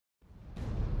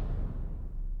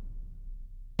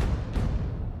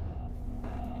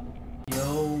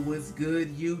What's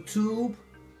good, YouTube?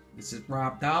 This is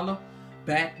Rob Dollar,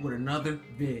 back with another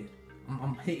vid.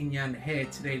 I'm hitting you on the head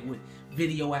today with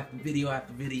video after video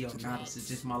after video. Now this is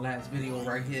just my last video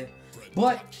right here.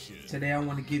 But today I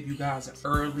want to give you guys an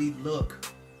early look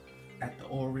at the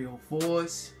Oreo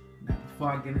 4s. Now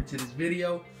before I get into this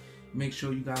video, make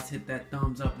sure you guys hit that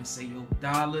thumbs up and say, yo,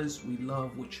 dollars, we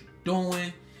love what you're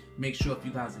doing. Make sure if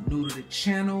you guys are new to the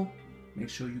channel, make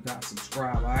sure you guys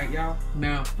subscribe, alright y'all?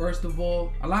 Now, first of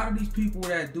all, a lot of these people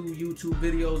that do YouTube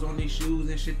videos on these shoes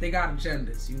and shit, they got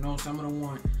agendas, you know? Some of them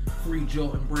want free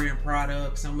Jordan brand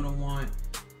products, some of them want,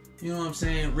 you know what I'm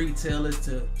saying, retailers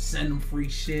to send them free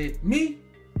shit. Me,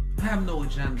 I have no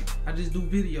agenda. I just do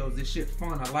videos. This shit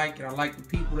fun. I like it. I like the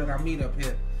people that I meet up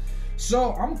here.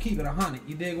 So, I'm gonna keep it 100.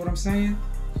 You dig what I'm saying?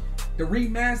 The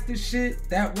remastered shit,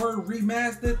 that word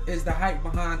remastered is the hype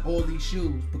behind all these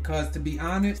shoes, because to be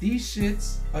honest, these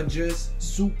shits are just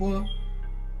super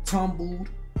tumbled,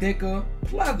 thicker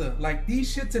pleather. Like,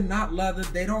 these shits are not leather.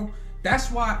 They don't. That's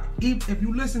why if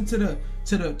you listen to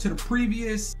the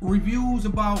previous reviews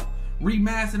about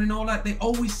remastered and all that, they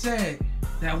always said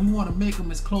that we want to make them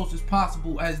as close as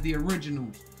possible as the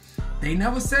originals. They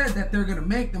never said that they're gonna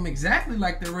make them exactly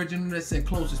like the original. They said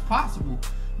close as possible,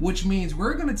 which means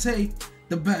we're gonna take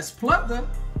the best pleather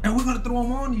and we're gonna throw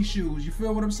them on these shoes. You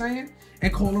feel what I'm saying?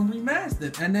 And call them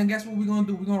remastered. And then guess what we're gonna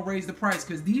do? We're gonna raise the price,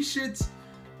 because these shits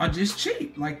are just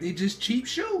cheap. Like, they're just cheap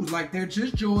shoes. Like, they're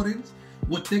just Jordans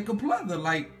with thicker pleather.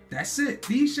 Like, that's it.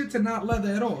 These shits are not leather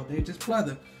at all. They're just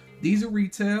pleather. These are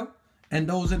retail, and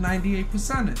those are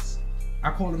 98%ers. I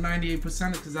call them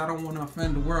 98%ers because I don't want to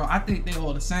offend the world. I think they're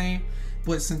all the same,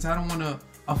 but since I don't want to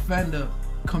offend the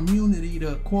community,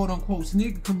 the quote-unquote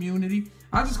sneaker community,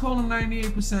 I just call them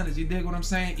 98%ers. You dig what I'm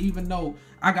saying? Even though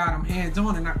I got them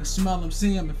hands-on and I can smell them,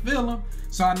 see them, and feel them,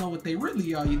 so I know what they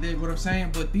really are. You dig what I'm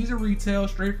saying? But these are retail,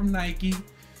 straight from Nike.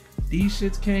 These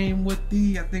shits came with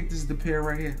the, I think this is the pair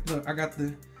right here. Look, I got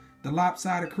the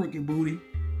lopsided crooked booty.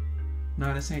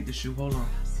 No, this ain't the shoe. Hold on.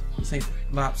 This ain't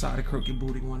the lopsided crooked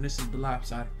booty one. This is the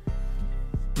lopsided.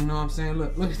 You know what I'm saying?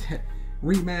 Look at that.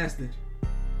 Remastered.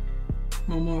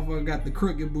 My motherfucker got the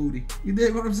crooked booty. You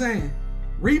dig what I'm saying?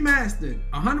 Remastered.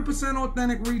 100%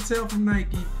 authentic retail from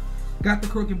Nike. Got the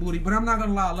crooked booty. But I'm not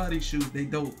gonna lie, I love these shoes. They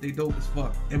dope. They dope as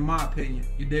fuck, in my opinion.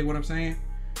 You dig what I'm saying?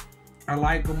 I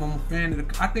like them. I'm a fan of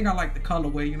the, I think I like the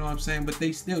colorway, you know what I'm saying? But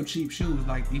they still cheap shoes.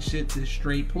 Like, these shits is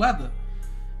straight pleather.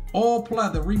 All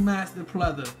pleather. Remastered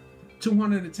pleather.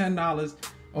 $210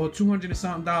 or $200 and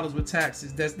something with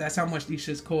taxes. That's how much these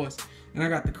shits cost. And I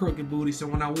got the crooked booty, so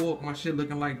when I walk, my shit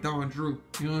looking like Don Drew.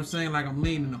 You know what I'm saying? Like I'm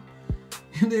leaning them.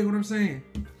 You dig what I'm saying?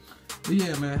 But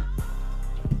yeah, man.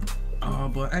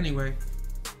 But anyway,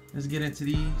 let's get into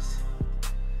these.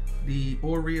 The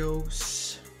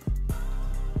Oreos.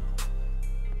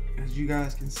 As you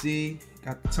guys can see,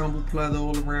 got the tumble pleather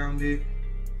all around it.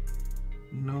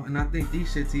 You know, and I think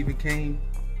these shits even came,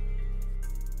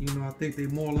 you know, I think they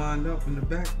more lined up in the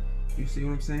back. You see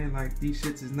what I'm saying? Like, these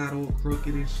shits is not all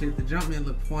crooked and shit. The Jumpman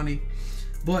look funny.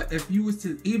 But if you was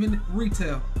to, even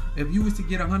retail, if you was to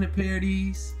get 100 pair of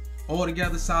these, all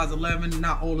together size 11,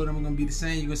 not all of them are gonna be the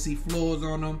same. You're gonna see flaws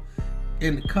on them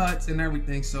and the cuts and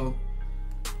everything. So,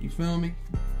 you feel me?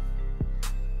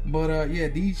 But yeah,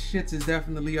 these shits is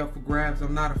definitely up for grabs.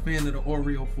 I'm not a fan of the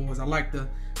Oreo 4s. I like the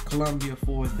Columbia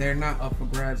 4s. They're not up for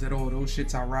grabs at all. Those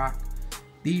shits I rock.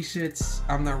 These shits,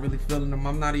 I'm not really feeling them.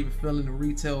 I'm not even feeling the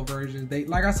retail versions. They,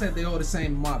 like I said, they all the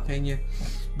same in my opinion.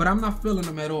 But I'm not feeling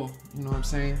them at all. You know what I'm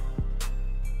saying?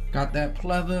 Got that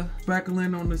pleather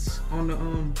speckling on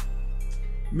the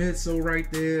midsole right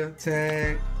there.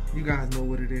 Tag. You guys know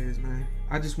what it is, man.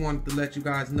 I just wanted to let you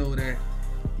guys know that,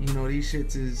 you know, these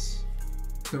shits is,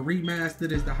 the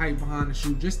remastered is the hype behind the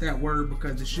shoe. Just that word,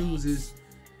 because the shoes is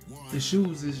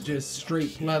just straight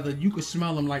pleather. You can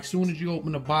smell them like soon as you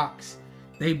open the box.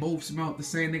 They both smell the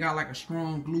same. They got like a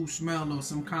strong glue smell or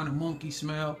some kind of monkey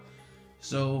smell.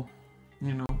 So,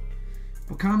 you know.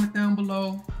 But comment down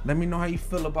below. Let me know how you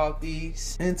feel about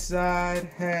these. Inside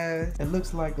has, it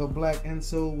looks like a black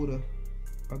insole with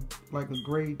like a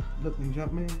gray looking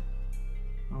Jumpman.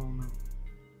 I don't know.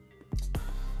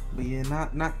 But yeah,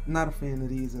 not a fan of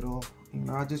these at all. You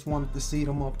know, I just wanted to see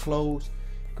them up close,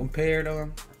 compare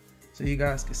them, so you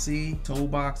guys can see. Toe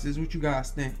boxes, what you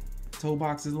guys think? Toe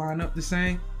boxes line up the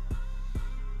same?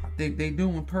 I think they do.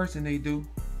 In person they do.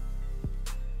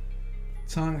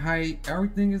 Tongue height,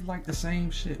 everything is like the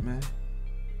same shit, man.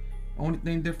 Only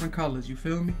thing different colors, you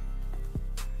feel me?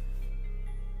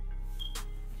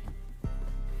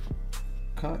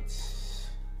 Cuts.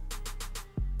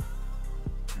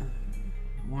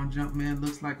 One Jumpman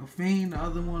looks like a fiend, the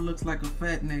other one looks like a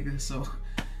fat nigga, so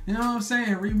You know what I'm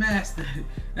saying? Remastered.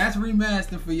 That's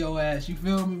remastered for your ass. You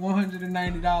feel me?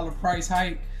 $190 price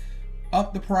hike.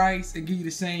 Up the price and give you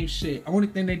the same shit. Only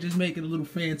thing they just make it a little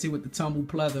fancy with the tumble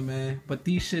pleather, man. But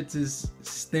these shits is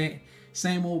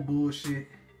same old bullshit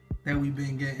that we've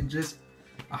been getting. Just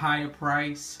a higher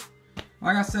price.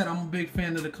 Like I said, I'm a big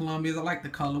fan of the Columbias. I like the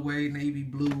colorway, navy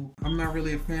blue. I'm not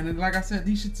really a fan of it. Like I said,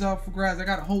 these shits up for grabs. I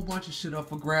got a whole bunch of shit up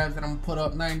for grabs that I'm gonna put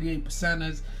up.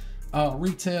 98%ers,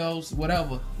 retails,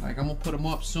 whatever. Like, I'm gonna put them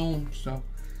up soon. So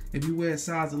if you wear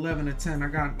size 11 or 10, I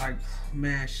got like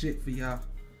mad shit for y'all.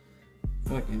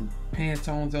 Fucking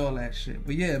Pantones, all that shit.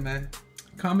 But yeah, man,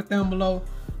 comment down below.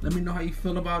 Let me know how you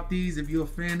feel about these. If you're a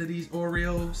fan of these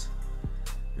Oreos.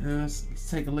 Let's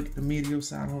take a look at the medial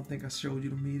side. I don't think I showed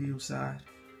you the medial side.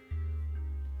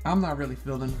 I'm not really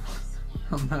feeling them.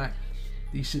 I'm not.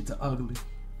 These shits are ugly.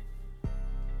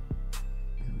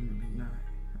 I'm really not.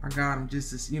 I got them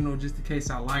just as, you know, just in case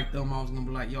I like them. I was gonna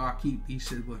be like, yo, I'll keep these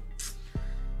shit, but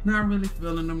not really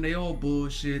feeling them. They all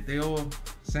bullshit. They all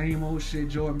same old shit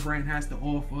Jordan Brand has to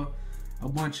offer. A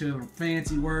bunch of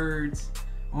fancy words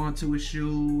onto a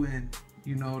shoe, and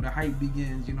you know, the hype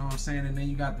begins, you know what I'm saying? And then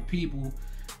you got the people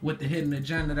with the hidden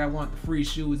agenda that want the free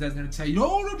shoes that's gonna tell you,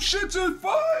 oh, them shits is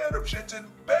fire, them shits is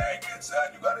banging, son.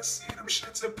 You gotta see them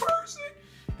shits in person.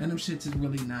 And them shits is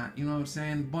really not, you know what I'm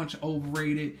saying? A bunch of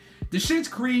overrated. The shit's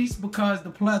creased because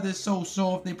the pleather is so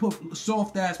soft. They put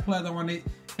soft ass pleather on it.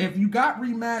 If you got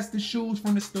remastered shoes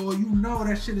from the store, you know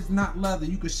that shit is not leather.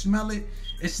 You can smell it.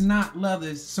 It's not leather.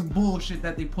 It's some bullshit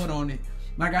that they put on it.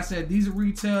 Like I said, these are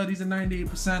retail. These are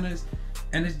 98%ers.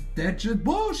 And that's just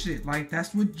bullshit. Like,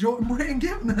 that's what Jordan Brand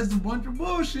giving us, a bunch of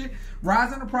bullshit.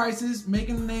 Rising the prices,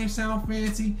 making the name sound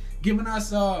fancy, giving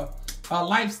us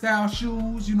lifestyle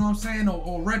shoes, you know what I'm saying,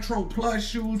 or retro plus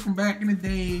shoes from back in the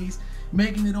days,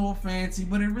 making it all fancy,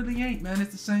 but it really ain't, man.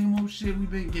 It's the same old shit we've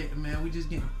been getting, man. We just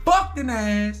getting fucked in the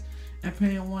ass and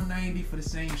paying $190 for the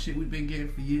same shit we've been getting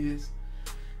for years.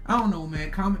 I don't know,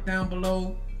 man. Comment down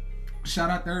below.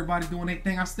 Shout out to everybody doing their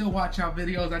thing. I still watch y'all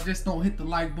videos. I just don't hit the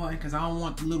like button because I don't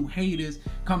want the little haters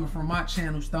coming from my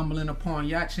channel stumbling upon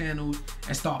y'all channels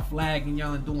and start flagging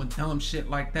y'all and doing dumb shit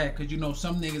like that. Because, you know,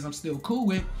 some niggas I'm still cool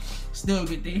with still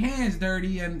get their hands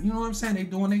dirty, and you know what I'm saying, they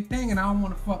doing their thing, and I don't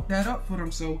want to fuck that up for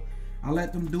them. So I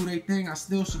let them do their thing. I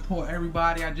still support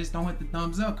everybody. I just don't hit the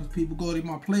thumbs up because people go to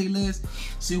my playlist,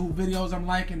 see what videos I'm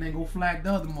liking, and then go flag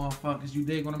the other motherfuckers. You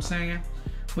dig what I'm saying?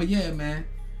 But yeah, man.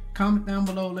 Comment down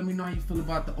below. Let me know how you feel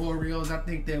about the Oreos. I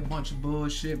think they're a bunch of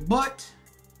bullshit, but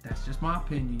that's just my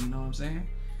opinion. You know what I'm saying?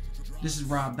 This is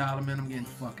Rob Dollar, man. I'm getting the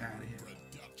fuck out of here.